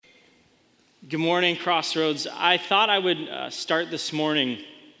Good morning, Crossroads. I thought I would start this morning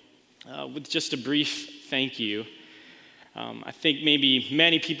with just a brief thank you. I think maybe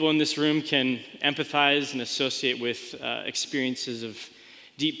many people in this room can empathize and associate with experiences of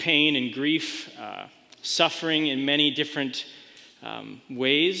deep pain and grief, suffering in many different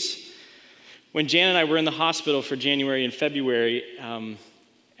ways. When Jan and I were in the hospital for January and February, and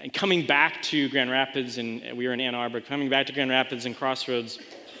coming back to Grand Rapids, and we were in Ann Arbor, coming back to Grand Rapids and Crossroads,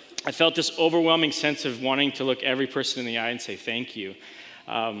 I felt this overwhelming sense of wanting to look every person in the eye and say thank you.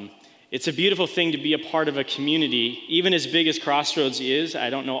 It's a beautiful thing to be a part of a community, even as big as Crossroads is.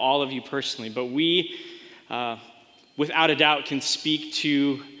 I don't know all of you personally, but we, without a doubt, can speak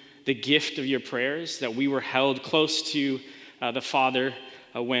to the gift of your prayers, that we were held close to the Father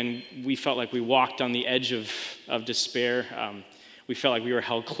when we felt like we walked on the edge of despair. We felt like we were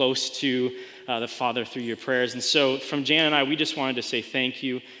held close to the Father through your prayers. And so from Jan and I, we just wanted to say thank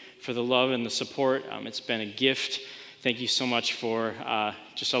you for the love and the support. It's been a gift. Thank you so much for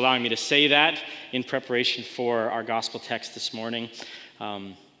just allowing me to say that in preparation for our gospel text this morning.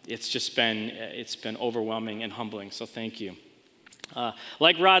 It's been overwhelming and humbling, so thank you.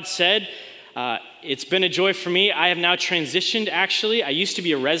 Like Rod said, it's been a joy for me. I have now transitioned, actually. I used to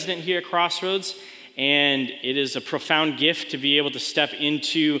be a resident here at Crossroads, and it is a profound gift to be able to step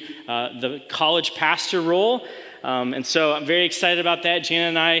into the college pastor role. And so I'm very excited about that.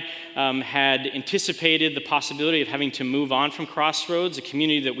 Jan and I had anticipated the possibility of having to move on from Crossroads, a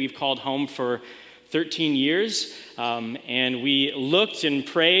community that we've called home for 13 years. And we looked and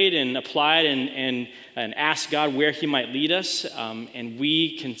prayed and applied and asked God where he might lead us. And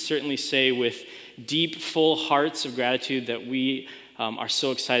we can certainly say with deep, full hearts of gratitude that we are so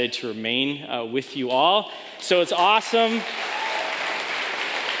excited to remain with you all. So it's awesome.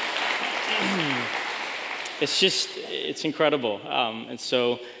 It's incredible. And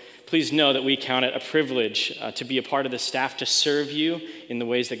so please know that we count it a privilege to be a part of the staff, to serve you in the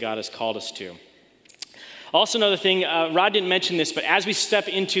ways that God has called us to. Also, another thing, Rod didn't mention this, but as we step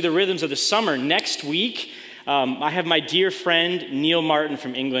into the rhythms of the summer, next week, I have my dear friend Neil Martin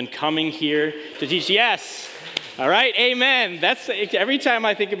from England coming here to teach. Yes. All right, amen. That's every time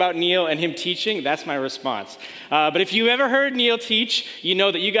I think about Neil and him teaching, that's my response. But if you've ever heard Neil teach, you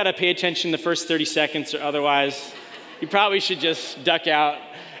know that you got to pay attention the first 30 seconds, or otherwise you probably should just duck out.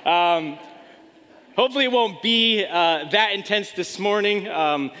 Hopefully it won't be that intense this morning.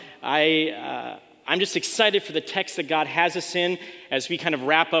 I'm just excited for the text that God has us in as we kind of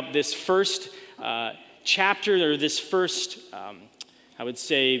wrap up this first chapter, or this first, I would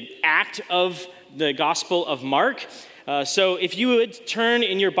say, act of the Gospel of Mark. So if you would turn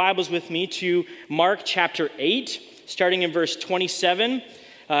in your Bibles with me to Mark chapter 8, starting in verse 27.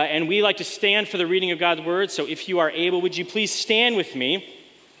 And we like to stand for the reading of God's word. So if you are able, would you please stand with me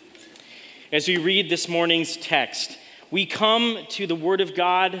as we read this morning's text. We come to the word of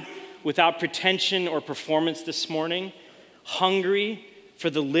God without pretension or performance this morning, hungry for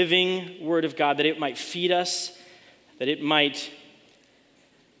the living word of God, that it might feed us, that it might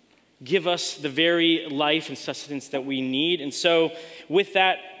give us the very life and sustenance that we need. And so with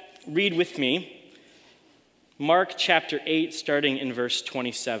that, read with me Mark chapter 8, starting in verse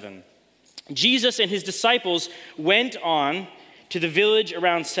 27. Jesus and his disciples went on to the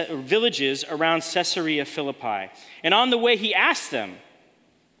villages around Caesarea Philippi. And on the way he asked them,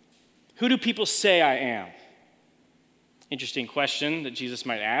 "Who do people say I am?" Interesting question that Jesus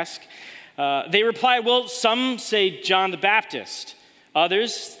might ask. They replied, "Well, some say John the Baptist.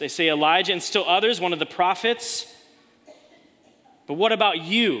 Others, they say Elijah, and still others, one of the prophets." "But what about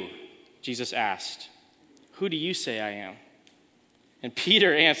you?" Jesus asked. "Who do you say I am?" And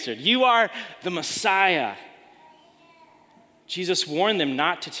Peter answered, "You are the Messiah." Jesus warned them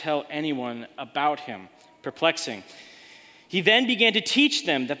not to tell anyone about him. Perplexing. He then began to teach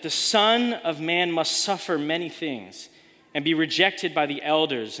them that the Son of Man must suffer many things and be rejected by the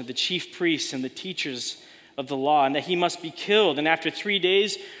elders and the chief priests and the teachers of the law, and that he must be killed, and after 3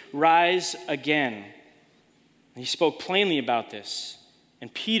 days rise again. And he spoke plainly about this.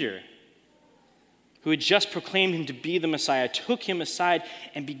 And Peter, who had just proclaimed him to be the Messiah, took him aside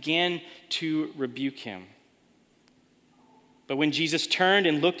and began to rebuke him. But when Jesus turned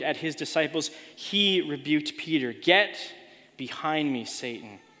and looked at his disciples, he rebuked Peter. "Get behind me,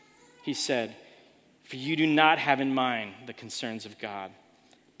 Satan," he said, "for you do not have in mind the concerns of God,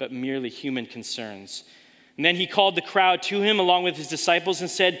 but merely human concerns." And then he called the crowd to him along with his disciples and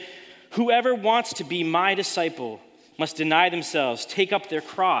said, "Whoever wants to be my disciple must deny themselves, take up their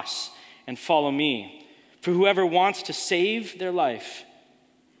cross, and follow me. For whoever wants to save their life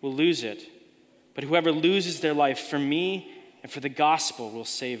will lose it. But whoever loses their life for me and for the gospel will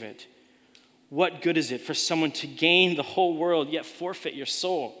save it. What good is it for someone to gain the whole world yet forfeit your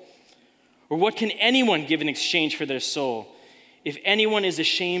soul? Or what can anyone give in exchange for their soul? If anyone is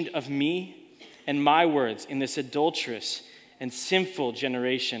ashamed of me and my words in this adulterous and sinful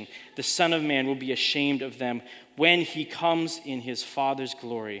generation, the Son of Man will be ashamed of them when he comes in his Father's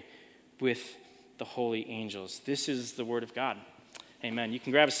glory with the holy angels. This is the word of God. Amen. You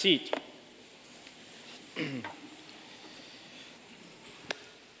can grab a seat.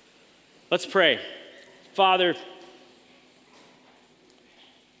 Let's pray. Father,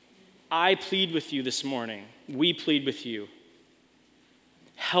 I plead with you this morning. We plead with you.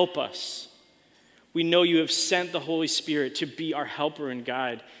 Help us. We know you have sent the Holy Spirit to be our helper and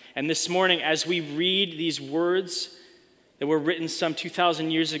guide. And this morning, as we read these words that were written some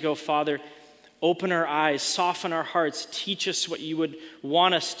 2,000 years ago, Father, open our eyes, soften our hearts, teach us what you would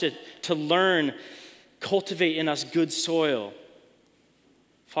want us to learn, cultivate in us good soil.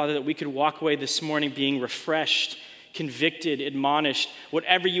 Father, that we could walk away this morning being refreshed, convicted, admonished,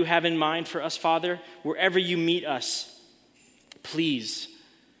 whatever you have in mind for us, Father, wherever you meet us, please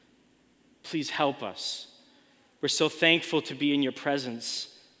help us. We're so thankful to be in your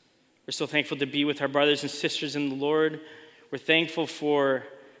presence. We're so thankful to be with our brothers and sisters in the Lord. We're thankful for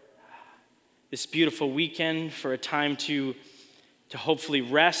this beautiful weekend, for a time to hopefully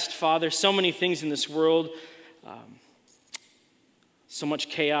rest, Father. So many things in this world, so much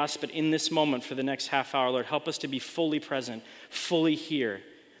chaos, but in this moment for the next half hour, Lord, help us to be fully present, fully here,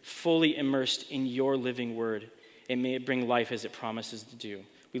 fully immersed in your living word, and may it bring life as it promises to do.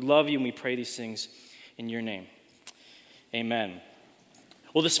 We love you and we pray these things in your name. Amen.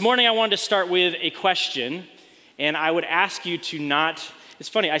 Well, this morning I wanted to start with a question, and I would ask you to not, it's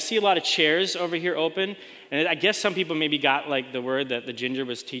funny, I see a lot of chairs over here open, and I guess some people maybe got like the word that the ginger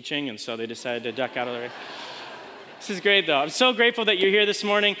was teaching, and so they decided to duck out of the way. This is great, though. I'm so grateful that you're here this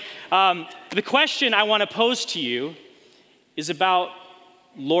morning. The question I want to pose to you is about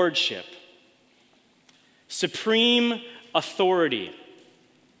lordship, supreme authority,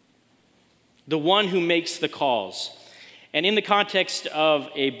 the one who makes the calls. And in the context of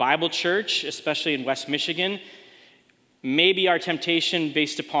a Bible church, especially in West Michigan, maybe our temptation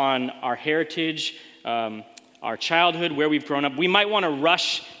based upon our heritage, our childhood, where we've grown up, we might want to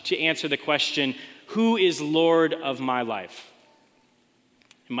rush to answer the question, who is Lord of my life?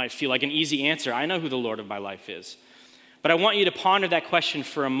 It might feel like an easy answer. I know who the Lord of my life is. But I want you to ponder that question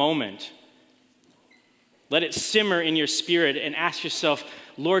for a moment. Let it simmer in your spirit and ask yourself,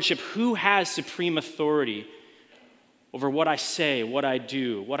 Lordship, who has supreme authority over what I say, what I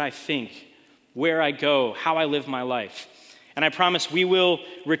do, what I think, where I go, how I live my life? And I promise we will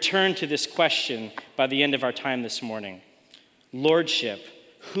return to this question by the end of our time this morning. Lordship.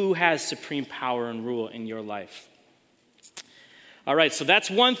 Who has supreme power and rule in your life? All right, so that's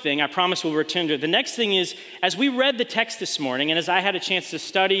one thing. I promise we'll return to it. The next thing is, as we read the text this morning, and as I had a chance to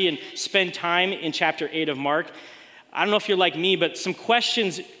study and spend time in chapter 8 of Mark, I don't know if you're like me, but some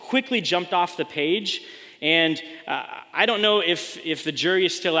questions quickly jumped off the page. And I don't know if the jury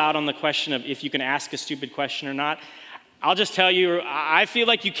is still out on the question of if you can ask a stupid question or not. I'll just tell you, I feel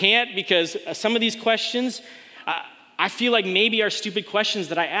like you can't, because some of these questions, I feel like maybe are stupid questions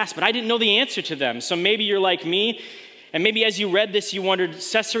that I asked, but I didn't know the answer to them. So maybe you're like me, and maybe as you read this, you wondered,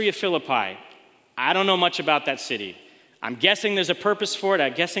 Caesarea Philippi, I don't know much about that city. I'm guessing there's a purpose for it.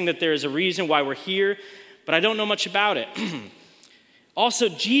 I'm guessing that there is a reason why we're here, but I don't know much about it. Also,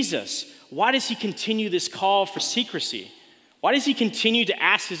 Jesus, why does he continue this call for secrecy? Why does he continue to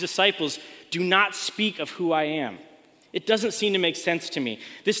ask his disciples, do not speak of who I am? It doesn't seem to make sense to me.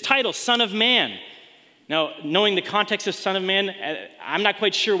 This title, Son of Man. Now, knowing the context of Son of Man, I'm not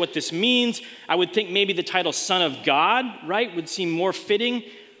quite sure what this means. I would think maybe the title Son of God, right, would seem more fitting.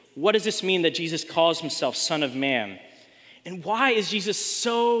 What does this mean that Jesus calls himself Son of Man? And why is Jesus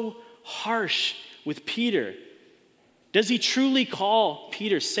so harsh with Peter? Does he truly call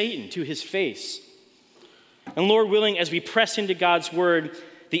Peter Satan to his face? And Lord willing, as we press into God's word,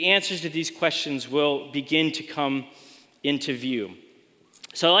 the answers to these questions will begin to come into view.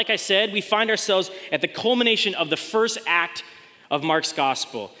 So like I said, we find ourselves at the culmination of the first act of Mark's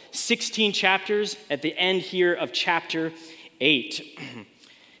gospel. 16 chapters at the end here of chapter 8.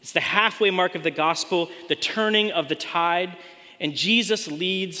 It's the halfway mark of the gospel, the turning of the tide, and Jesus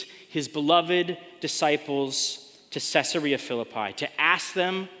leads his beloved disciples to Caesarea Philippi to ask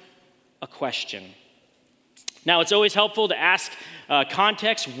them a question. Now, it's always helpful to ask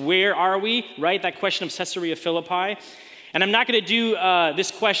context. Where are we, right? That question of Caesarea Philippi. And I'm not going to do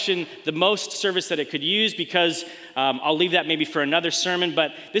this question the most service that it could use, because I'll leave that maybe for another sermon.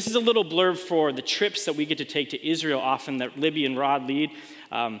 But this is a little blurb for the trips that we get to take to Israel often that Libby and Rod lead.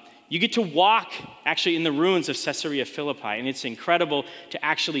 You get to walk actually in the ruins of Caesarea Philippi, and it's incredible to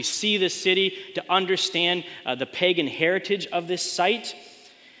actually see this city, to understand the pagan heritage of this site.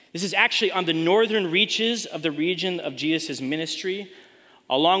 This is actually on the northern reaches of the region of Jesus' ministry,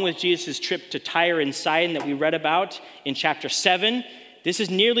 along with Jesus' trip to Tyre and Sidon that we read about in chapter 7. This is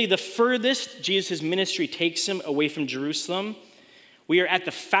nearly the furthest Jesus' ministry takes him away from Jerusalem. We are at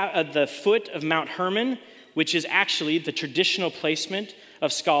the foot of Mount Hermon, which is actually the traditional placement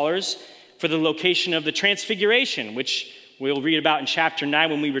of scholars for the location of the Transfiguration, which we'll read about in chapter 9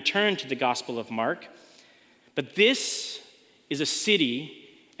 when we return to the Gospel of Mark. But this is a city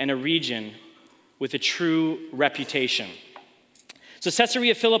and a region with a true reputation. So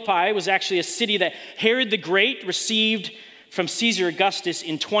Caesarea Philippi was actually a city that Herod the Great received from Caesar Augustus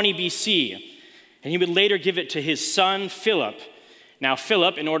in 20 BC, and he would later give it to his son Philip. Now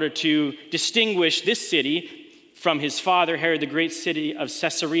Philip, in order to distinguish this city from his father, Herod the Great city of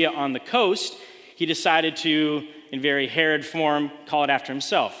Caesarea on the coast, he decided to, in very Herod form, call it after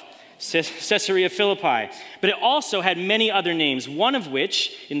himself, Caesarea Philippi. But it also had many other names, one of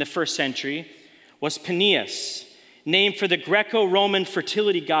which, in the first century, was Peneus, named for the Greco-Roman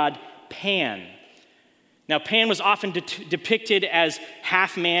fertility god Pan. Now, Pan was often depicted as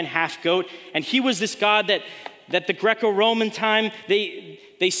half man, half goat, and he was this god that the Greco-Roman time,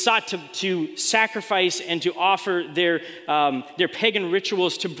 they sought to sacrifice and to offer their pagan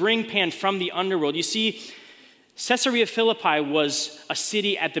rituals to bring Pan from the underworld. You see, Caesarea Philippi was a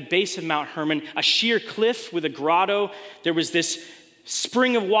city at the base of Mount Hermon, a sheer cliff with a grotto. There was this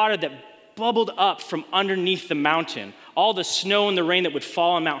spring of water that bubbled up from underneath the mountain. All the snow and the rain that would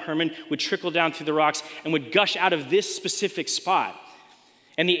fall on Mount Hermon would trickle down through the rocks and would gush out of this specific spot.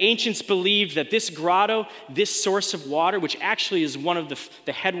 And the ancients believed that this grotto, this source of water, which actually is one of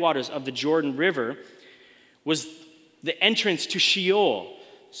the headwaters of the Jordan River, was the entrance to Sheol,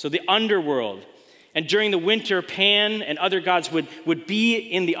 so the underworld. And during the winter, Pan and other gods would be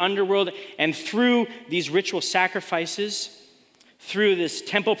in the underworld, and through these ritual sacrifices, through this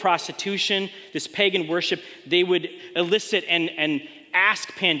temple prostitution, this pagan worship, they would elicit and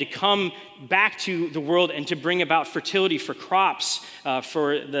ask Pan to come back to the world and to bring about fertility for crops,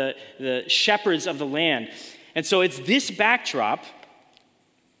 for the shepherds of the land. And so it's this backdrop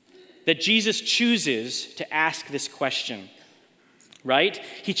that Jesus chooses to ask this question, right?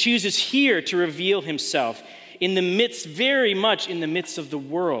 He chooses here to reveal himself in the midst, very much in the midst of the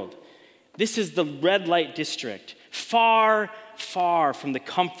world. This is the red light district, far from the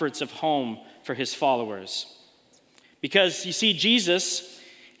comforts of home for his followers. Because you see, Jesus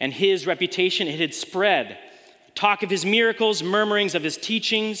and his reputation, it had spread. Talk of his miracles, murmurings of his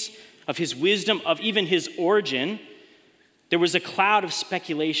teachings, of his wisdom, of even his origin. There was a cloud of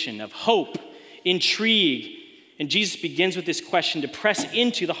speculation, of hope, intrigue. And Jesus begins with this question to press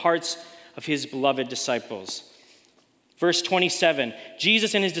into the hearts of his beloved disciples. Verse 27,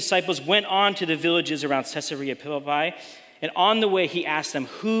 Jesus and his disciples went on to the villages around Caesarea Philippi, and on the way he asked them,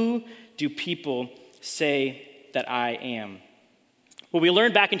 "Who do people say that I am?" Well, we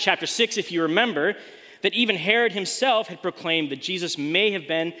learned back in chapter 6, if you remember, that even Herod himself had proclaimed that Jesus may have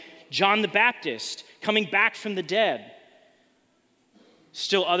been John the Baptist, coming back from the dead.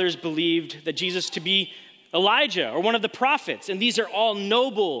 Still others believed that Jesus to be Elijah or one of the prophets, and these are all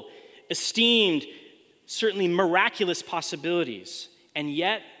noble, esteemed, certainly miraculous possibilities, and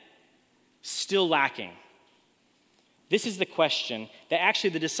yet still lacking. This is the question that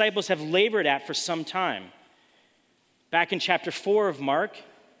actually the disciples have labored at for some time. Back in chapter 4 of Mark,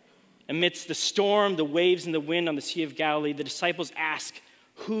 amidst the storm, the waves, and the wind on the Sea of Galilee, the disciples ask,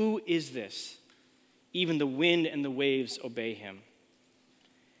 "Who is this? Even the wind and the waves obey him."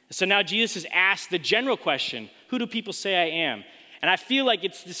 So now Jesus has asked the general question, who do people say I am? And I feel like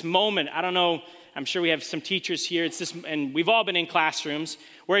it's this moment, I don't know, I'm sure we have some teachers here, and we've all been in classrooms,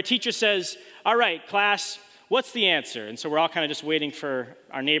 where a teacher says, "All right, class, what's the answer?" And so we're all kind of just waiting for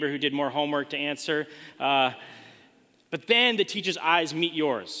our neighbor who did more homework to answer. But then the teacher's eyes meet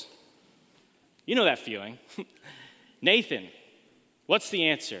yours. You know that feeling. "Nathan, what's the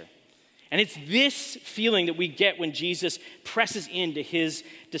answer?" And it's this feeling that we get when Jesus presses into his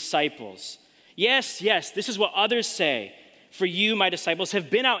disciples. Yes, this is what others say. "For you, my disciples, have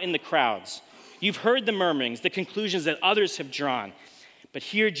been out in the crowds. You've heard the murmurings, the conclusions that others have drawn." But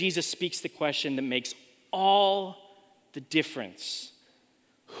here Jesus speaks the question that makes all the difference.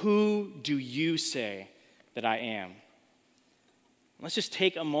 Who do you say that I am? Let's just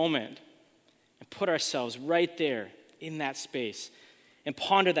take a moment and put ourselves right there in that space and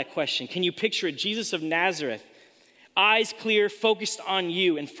ponder that question. Can you picture it? Jesus of Nazareth, eyes clear, focused on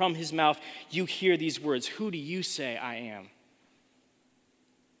you, and from his mouth you hear these words, "Who do you say I am?"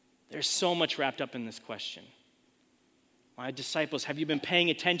 There's so much wrapped up in this question. My disciples, have you been paying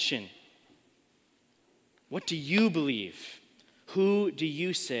attention? What do you believe? Who do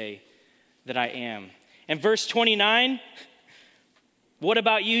you say that I am? And verse 29, what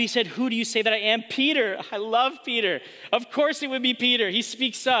about you? He said, who do you say that I am? Peter. I love Peter. Of course it would be Peter. He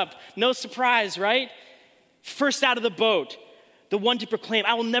speaks up. No surprise, right? First out of the boat, the one to proclaim,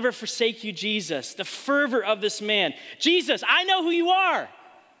 I will never forsake you, Jesus. The fervor of this man. Jesus, I know who you are.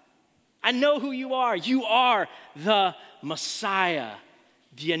 I know who you are. You are the Messiah,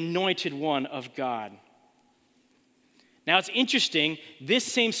 the anointed one of God. Now it's interesting, this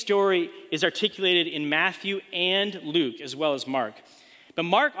same story is articulated in Matthew and Luke, as well as Mark. But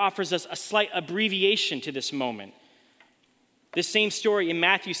Mark offers us a slight abbreviation to this moment. This same story in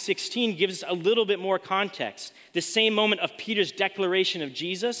Matthew 16 gives us a little bit more context. This same moment of Peter's declaration of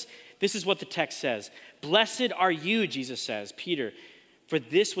Jesus, this is what the text says. Blessed are you, Jesus says, Peter, for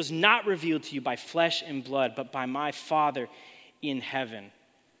this was not revealed to you by flesh and blood, but by my Father in heaven.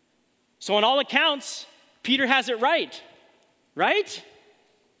 So on all accounts, Peter has it right?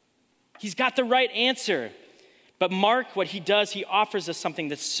 He's got the right answer. But Mark, what he does, he offers us something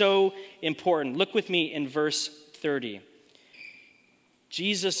that's so important. Look with me in verse 30.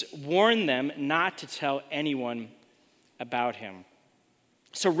 Jesus warned them not to tell anyone about him.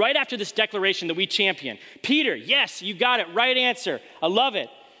 So right after this declaration that we champion, Peter, yes, you got it, right answer. I love it.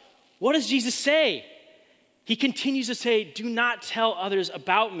 What does Jesus say? He continues to say, do not tell others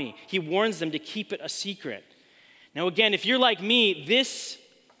about me. He warns them to keep it a secret. Now again, if you're like me, this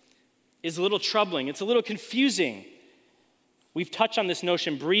is a little troubling. It's a little confusing. We've touched on this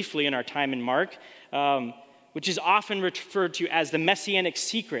notion briefly in our time in Mark, which is often referred to as the messianic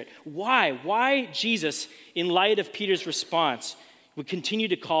secret. Why? Why Jesus, in light of Peter's response, would continue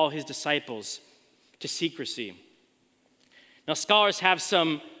to call his disciples to secrecy? Now, scholars have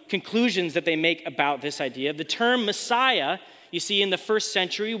some conclusions that they make about this idea. The term Messiah, you see, in the first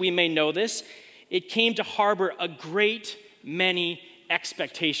century, we may know this, it came to harbor a great many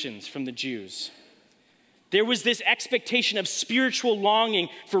expectations from the Jews. There was this expectation of spiritual longing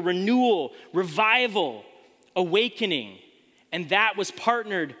for renewal, revival, awakening, and that was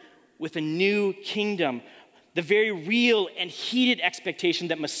partnered with a new kingdom. The very real and heated expectation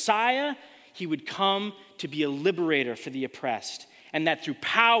that Messiah, he would come to be a liberator for the oppressed, and that through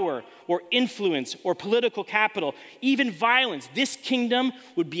power or influence or political capital, even violence, this kingdom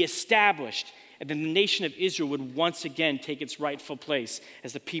would be established, and then the nation of Israel would once again take its rightful place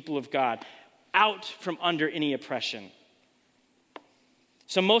as the people of God, out from under any oppression.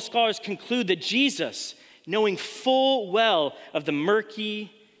 So most scholars conclude that Jesus, knowing full well of the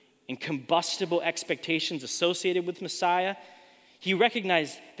murky and combustible expectations associated with Messiah, he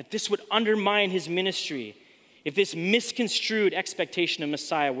recognized that this would undermine his ministry if this misconstrued expectation of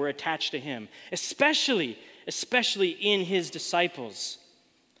Messiah were attached to him, especially in his disciples.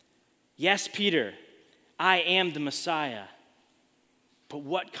 Yes, Peter, I am the Messiah, but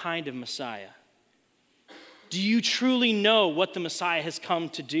what kind of Messiah? Do you truly know what the Messiah has come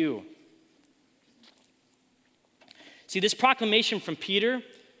to do? See, this proclamation from Peter,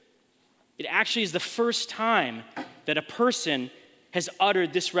 it actually is the first time that a person has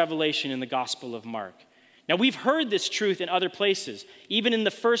uttered this revelation in the Gospel of Mark. Now, we've heard this truth in other places. Even in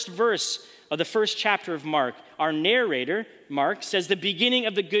the first verse of the first chapter of Mark, our narrator, Mark, says the beginning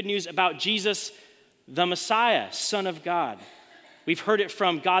of the good news about Jesus, the Messiah, Son of God. We've heard it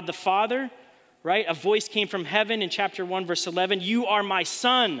from God the Father, right? A voice came from heaven in chapter 1, verse 11. You are my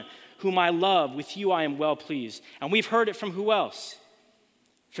Son, whom I love. With you I am well pleased. And we've heard it from who else?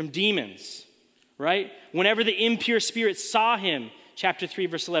 From demons, right? Whenever the impure spirits saw him, chapter 3,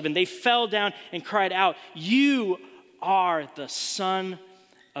 verse 11, they fell down and cried out, you are the Son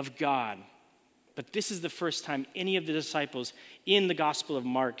of God. But this is the first time any of the disciples in the Gospel of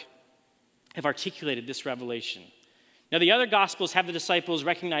Mark have articulated this revelation. Now, the other Gospels have the disciples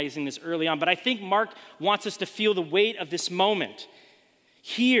recognizing this early on, but I think Mark wants us to feel the weight of this moment.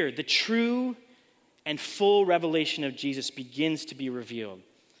 Here, the true and full revelation of Jesus begins to be revealed.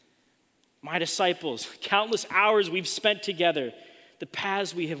 My disciples, countless hours we've spent together, the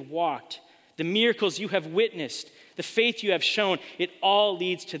paths we have walked, the miracles you have witnessed, the faith you have shown, it all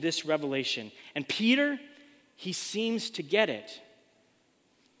leads to this revelation. And Peter, he seems to get it.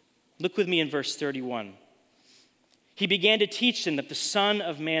 Look with me in verse 31. He began to teach them that the Son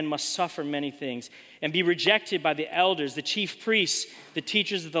of Man must suffer many things and be rejected by the elders, the chief priests, the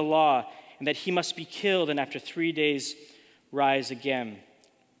teachers of the law, and that he must be killed and after 3 days rise again.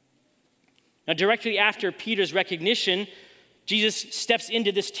 Now, directly after Peter's recognition, Jesus steps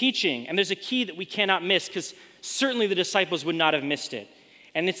into this teaching, and there's a key that we cannot miss because certainly the disciples would not have missed it.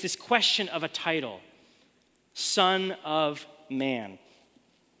 And it's this question of a title, Son of Man.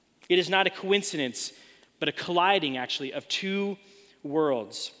 It is not a coincidence, but a colliding, actually, of two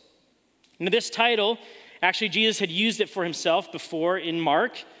worlds. Now, this title, actually, Jesus had used it for himself before in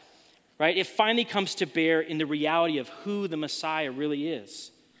Mark, right? It finally comes to bear in the reality of who the Messiah really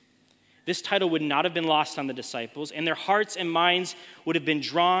is. This title would not have been lost on the disciples, and their hearts and minds would have been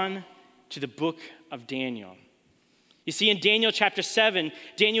drawn to the book of Daniel. You see, in Daniel chapter 7,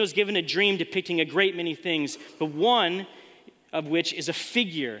 Daniel is given a dream depicting a great many things, but one of which is a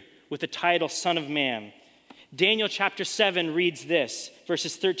figure with the title Son of Man. Daniel chapter 7 reads this,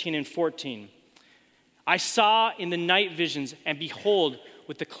 verses 13 and 14. I saw in the night visions, and behold,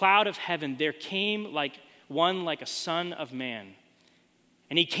 with the cloud of heaven, there came like a son of man.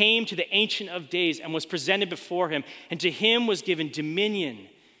 And he came to the Ancient of Days and was presented before him, and to him was given dominion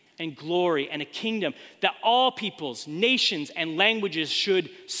and glory and a kingdom that all peoples, nations, and languages should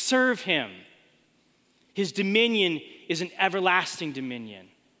serve him. His dominion is an everlasting dominion,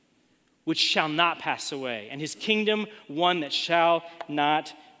 which shall not pass away, and his kingdom one that shall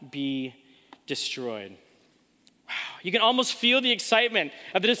not be destroyed. Wow, you can almost feel the excitement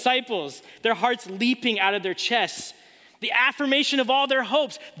of the disciples, their hearts leaping out of their chests, the affirmation of all their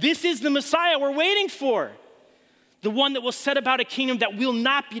hopes. This is the Messiah we're waiting for, the one that will set about a kingdom that will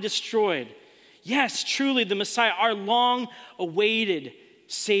not be destroyed. Yes, truly the Messiah, our long-awaited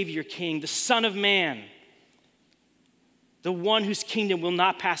Savior King, the Son of Man, the one whose kingdom will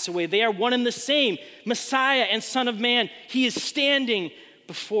not pass away. They are one and the same, Messiah and Son of Man. He is standing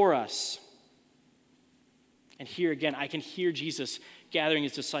before us. And here again, I can hear Jesus gathering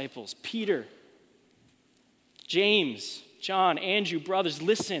his disciples. Peter, James, John, Andrew, brothers,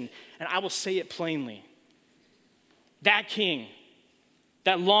 listen, and I will say it plainly. That king,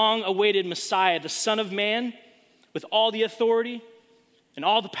 that long-awaited Messiah, the Son of Man, with all the authority and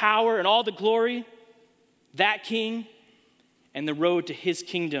all the power and all the glory, that king and the road to his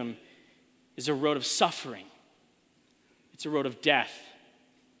kingdom is a road of suffering. It's a road of death,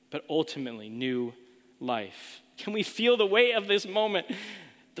 but ultimately new life. Can we feel the weight of this moment?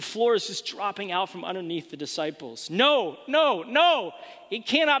 The floor is just dropping out from underneath the disciples. No, it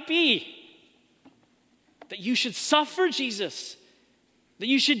cannot be. That you should suffer, Jesus. That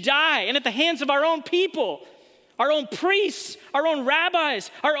you should die, and at the hands of our own people, our own priests, our own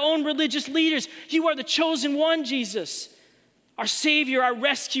rabbis, our own religious leaders. You are the chosen one, Jesus. Our Savior, our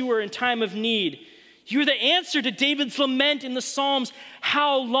rescuer in time of need. You're the answer to David's lament in the Psalms.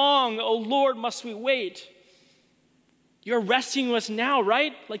 How long, O Lord, must we wait? You're rescuing us now,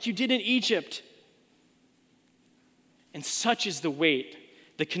 right? Like you did in Egypt. And such is the weight,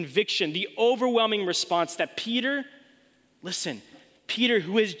 the conviction, the overwhelming response that Peter,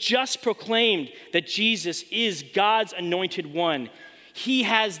 who has just proclaimed that Jesus is God's anointed one, he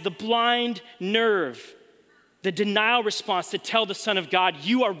has the blind nerve, the denial response to tell the Son of God,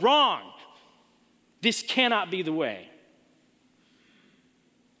 you are wrong. This cannot be the way.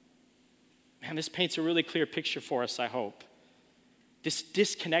 Man, this paints a really clear picture for us, I hope. This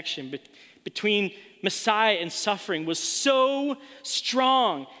disconnection between Messiah and suffering was so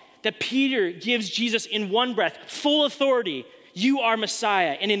strong that Peter gives Jesus in one breath full authority. You are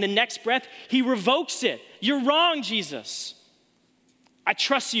Messiah. And in the next breath, he revokes it. You're wrong, Jesus. I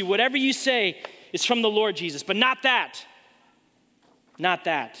trust you. Whatever you say is from the Lord, Jesus, but not that. Not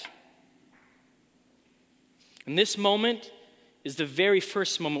that. And this moment is the very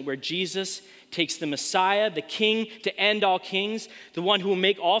first moment where Jesus takes the Messiah, the King, to end all kings, the one who will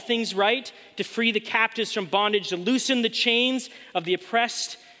make all things right, to free the captives from bondage, to loosen the chains of the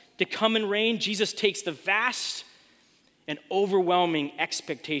oppressed, to come and reign. Jesus takes the vast and overwhelming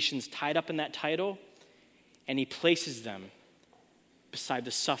expectations tied up in that title, and he places them beside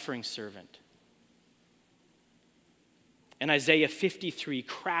the suffering servant. And Isaiah 53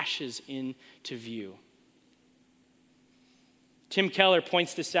 crashes into view. Tim Keller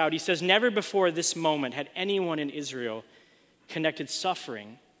points this out. He says, never before this moment had anyone in Israel connected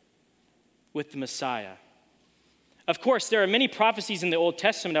suffering with the Messiah. Of course, there are many prophecies in the Old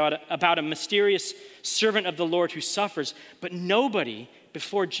Testament about a mysterious servant of the Lord who suffers, but nobody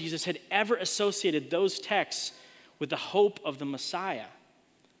before Jesus had ever associated those texts with the hope of the Messiah.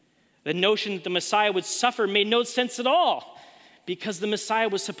 The notion that the Messiah would suffer made no sense at all, because the Messiah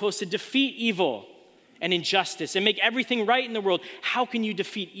was supposed to defeat evil and injustice and make everything right in the world. How can you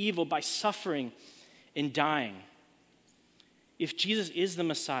defeat evil by suffering and dying? If Jesus is the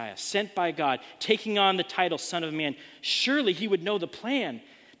Messiah, sent by God, taking on the title Son of Man, surely he would know the plan.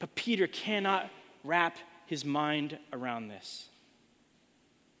 But Peter cannot wrap his mind around this.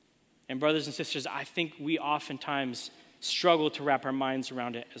 And brothers and sisters, I think we oftentimes struggle to wrap our minds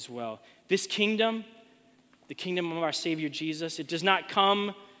around it as well. This kingdom, the kingdom of our Savior Jesus, it does not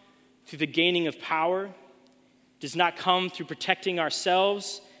come through the gaining of power, does not come through protecting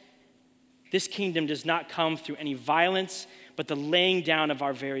ourselves. This kingdom does not come through any violence, but the laying down of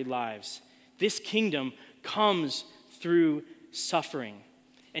our very lives. This kingdom comes through suffering.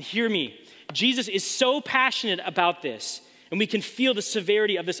 And hear me, Jesus is so passionate about this, and we can feel the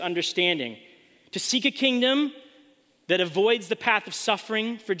severity of this understanding. To seek a kingdom that avoids the path of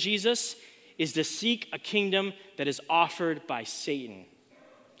suffering for Jesus is to seek a kingdom that is offered by Satan.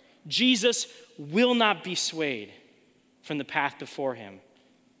 Jesus will not be swayed from the path before him.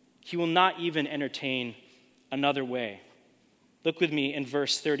 He will not even entertain another way. Look with me in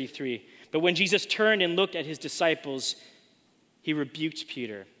verse 33. But when Jesus turned and looked at his disciples, he rebuked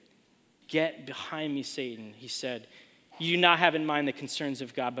Peter. "Get behind me, Satan," he said. "You do not have in mind the concerns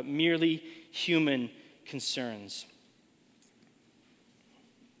of God, but merely human concerns."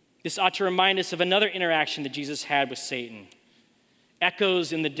 This ought to remind us of another interaction that Jesus had with Satan.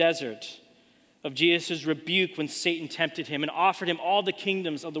 Echoes in the desert of Jesus' rebuke when Satan tempted him and offered him all the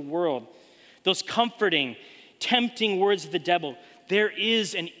kingdoms of the world. Those comforting, tempting words of the devil, "There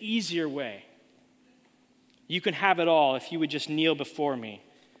is an easier way. You can have it all if you would just kneel before me."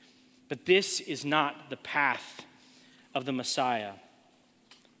 But this is not the path of the Messiah.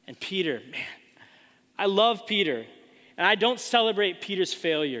 And Peter, man, I love Peter, and I don't celebrate Peter's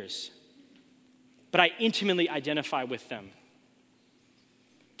failures, but I intimately identify with them.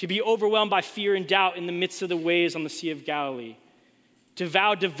 To be overwhelmed by fear and doubt in the midst of the waves on the Sea of Galilee, to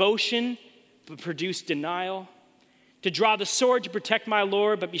vow devotion but produce denial, to draw the sword to protect my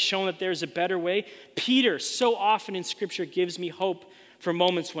Lord but be shown that there's a better way. Peter, so often in Scripture, gives me hope for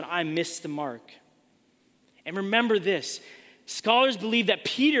moments when I miss the mark. And remember this, scholars believe that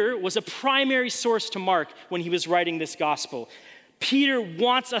Peter was a primary source to Mark when he was writing this gospel. Peter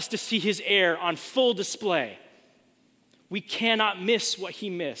wants us to see his error on full display. We cannot miss what he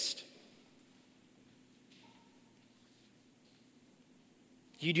missed.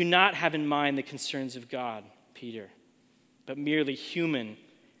 You do not have in mind the concerns of God, Peter, but merely human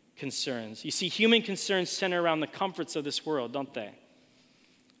concerns. You see, human concerns center around the comforts of this world, don't they?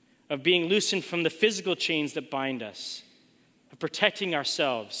 Of being loosened from the physical chains that bind us, of protecting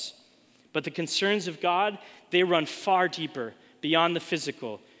ourselves. But the concerns of God, they run far deeper beyond the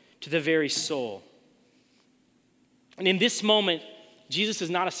physical to the very soul. And in this moment, Jesus is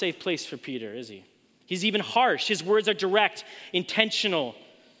not a safe place for Peter, is he? He's even harsh. His words are direct, intentional,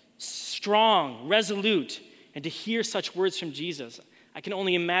 strong, resolute. And to hear such words from Jesus, I can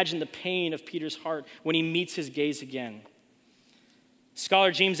only imagine the pain of Peter's heart when he meets his gaze again.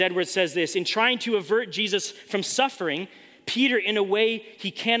 Scholar James Edwards says this, in trying to avert Jesus from suffering, Peter, in a way he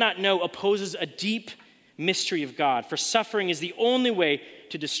cannot know, opposes a deep mystery of God. For suffering is the only way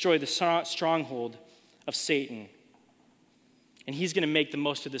to destroy the stronghold of Satan. And he's going to make the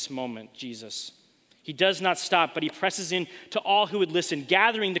most of this moment, Jesus. He does not stop, but he presses in to all who would listen,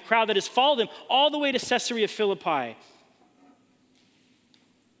 gathering the crowd that has followed him all the way to Caesarea Philippi.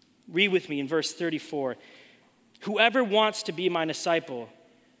 Read with me in verse 34. Whoever wants to be my disciple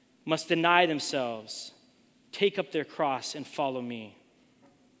must deny themselves, take up their cross, and follow me.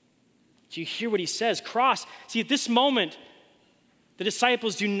 Do you hear what he says? Cross. See, at this moment, the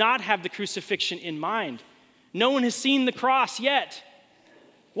disciples do not have the crucifixion in mind. No one has seen the cross yet.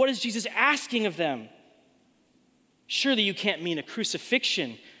 What is Jesus asking of them? Surely you can't mean a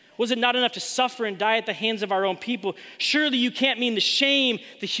crucifixion. Was it not enough to suffer and die at the hands of our own people? Surely you can't mean the shame,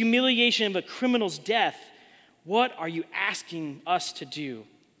 the humiliation of a criminal's death. What are you asking us to do?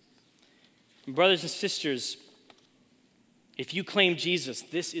 Brothers and sisters, if you claim Jesus,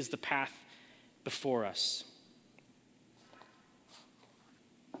 this is the path before us.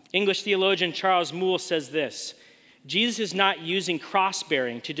 English theologian Charles Moule says this, Jesus is not using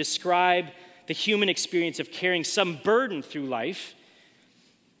cross-bearing to describe the human experience of carrying some burden through life.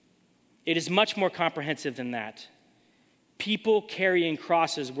 It is much more comprehensive than that. People carrying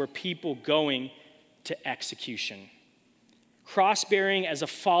crosses were people going to execution. Cross-bearing as a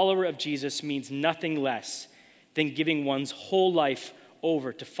follower of Jesus means nothing less than giving one's whole life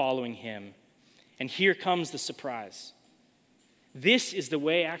over to following him. And here comes the surprise. This is the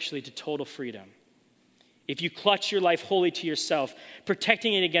way actually to total freedom. If you clutch your life wholly to yourself,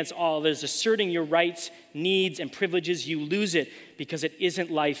 protecting it against all others, asserting your rights, needs, and privileges, you lose it because it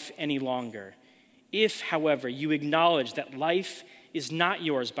isn't life any longer. If, however, you acknowledge that life is not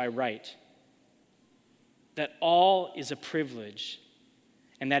yours by right, that all is a privilege,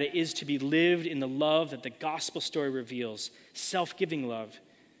 and that it is to be lived in the love that the gospel story reveals, self-giving love,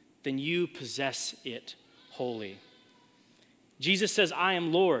 then you possess it wholly. Jesus says, I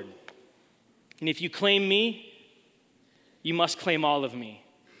am Lord. And if you claim me, you must claim all of me.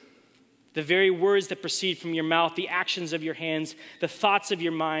 The very words that proceed from your mouth, the actions of your hands, the thoughts of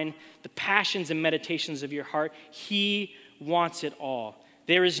your mind, the passions and meditations of your heart, he wants it all.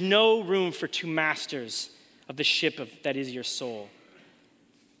 There is no room for two masters of the ship that is your soul.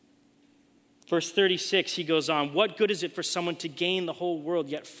 Verse 36, he goes on, what good is it for someone to gain the whole world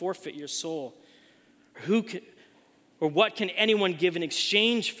yet forfeit your soul? What can anyone give in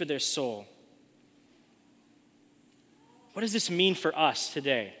exchange for their soul? What does this mean for us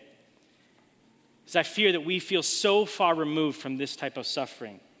today? Because I fear that we feel so far removed from this type of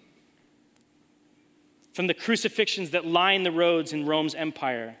suffering. From the crucifixions that line the roads in Rome's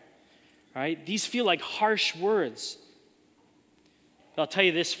empire, right? These feel like harsh words. But I'll tell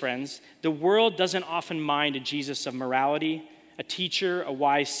you this, friends. The world doesn't often mind a Jesus of morality, a teacher, a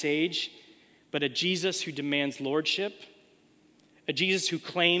wise sage, but a Jesus who demands lordship, a Jesus who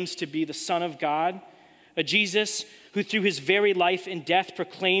claims to be the Son of God, a Jesus who through his very life and death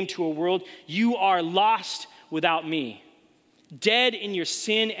proclaimed to a world, you are lost without me, dead in your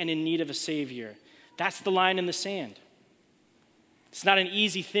sin and in need of a Savior. That's the line in the sand. It's not an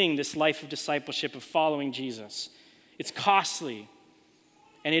easy thing, this life of discipleship, of following Jesus. It's costly,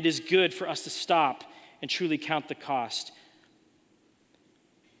 and it is good for us to stop and truly count the cost.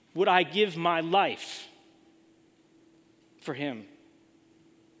 Would I give my life for him?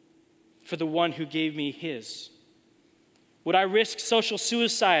 For the one who gave me his? Would I risk social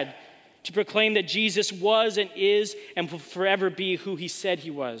suicide to proclaim that Jesus was and is and will forever be who he said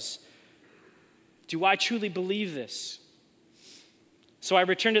he was? Do I truly believe this? So I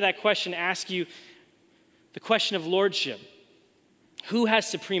return to that question, ask you the question of lordship. Who has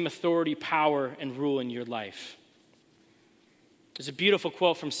supreme authority, power, and rule in your life? There's a beautiful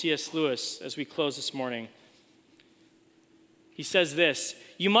quote from C.S. Lewis as we close this morning. He says this,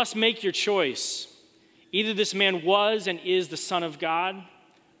 you must make your choice. Either this man was and is the Son of God,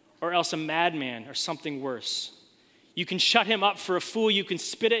 or else a madman or something worse. You can shut him up for a fool, you can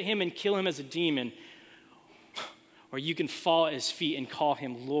spit at him and kill him as a demon, or you can fall at his feet and call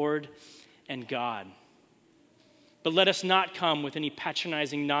him Lord and God. But let us not come with any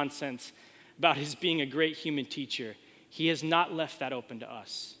patronizing nonsense about his being a great human teacher. He has not left that open to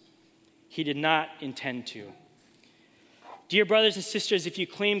us. He did not intend to. Dear brothers and sisters, if you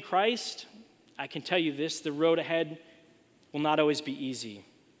claim Christ, I can tell you this, the road ahead will not always be easy.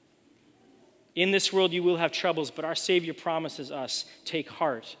 In this world you will have troubles, but our Savior promises us, take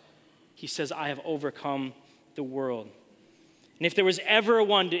heart. He says, I have overcome the world. And if there was ever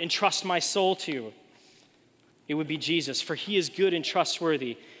one to entrust my soul to, it would be Jesus, for he is good and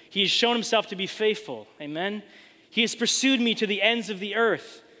trustworthy. He has shown himself to be faithful. Amen? He has pursued me to the ends of the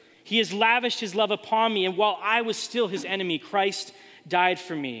earth. He has lavished his love upon me, and while I was still his enemy, Christ died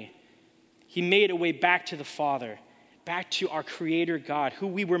for me. He made a way back to the Father, back to our Creator God, who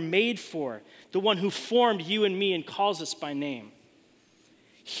we were made for, the one who formed you and me and calls us by name.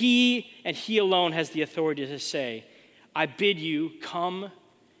 He and he alone has the authority to say, I bid you come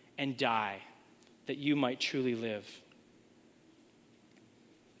and die, that you might truly live.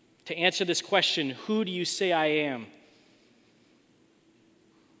 To answer this question, who do you say I am?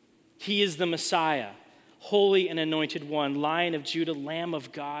 He is the Messiah, holy and anointed one, Lion of Judah, Lamb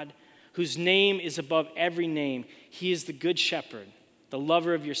of God, whose name is above every name. He is the good shepherd, the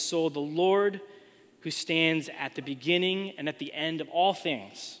lover of your soul, the Lord who stands at the beginning and at the end of all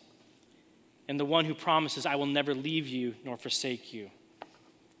things, and the one who promises, I will never leave you nor forsake you.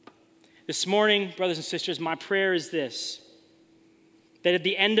 This morning, brothers and sisters, my prayer is this, that at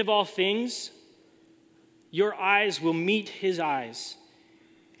the end of all things, your eyes will meet his eyes,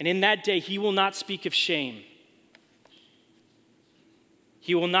 and in that day, he will not speak of shame.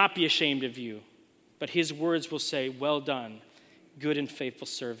 He will not be ashamed of you, but his words will say, well done, good and faithful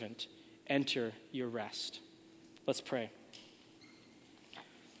servant. Enter your rest. Let's pray.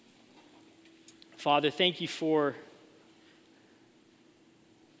 Father, thank you for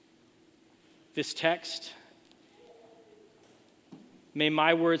this text. May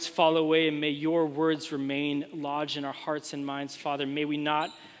my words fall away and may your words remain lodged in our hearts and minds. Father, may we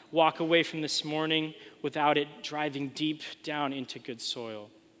not walk away from this morning without it driving deep down into good soil.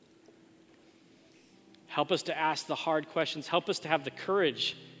 Help us to ask the hard questions. Help us to have the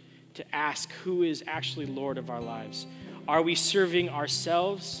courage to ask who is actually Lord of our lives. Are we serving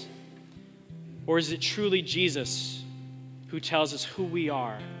ourselves, or is it truly Jesus who tells us who we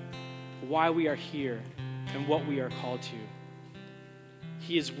are, why we are here, and what we are called to?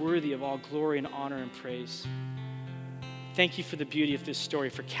 He is worthy of all glory and honor and praise. Thank you for the beauty of this story,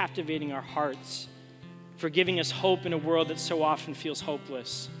 for captivating our hearts, for giving us hope in a world that so often feels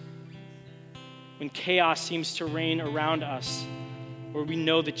hopeless. When chaos seems to reign around us, where we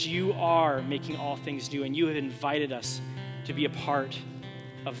know that you are making all things new and you have invited us to be a part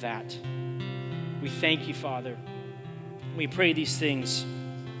of that. We thank you, Father. We pray these things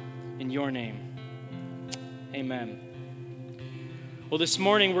in your name. Amen. Well, this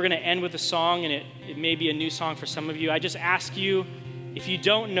morning we're going to end with a song, and it may be a new song for some of you. I just ask you, if you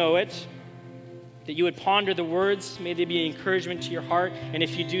don't know it, that you would ponder the words. May they be an encouragement to your heart, and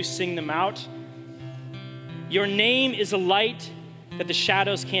if you do, sing them out. Your name is a light that the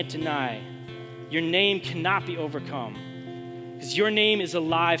shadows can't deny. Your name cannot be overcome, because your name is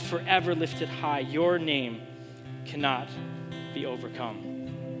alive, forever lifted high. Your name cannot be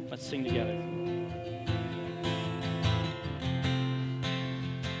overcome. Let's sing together.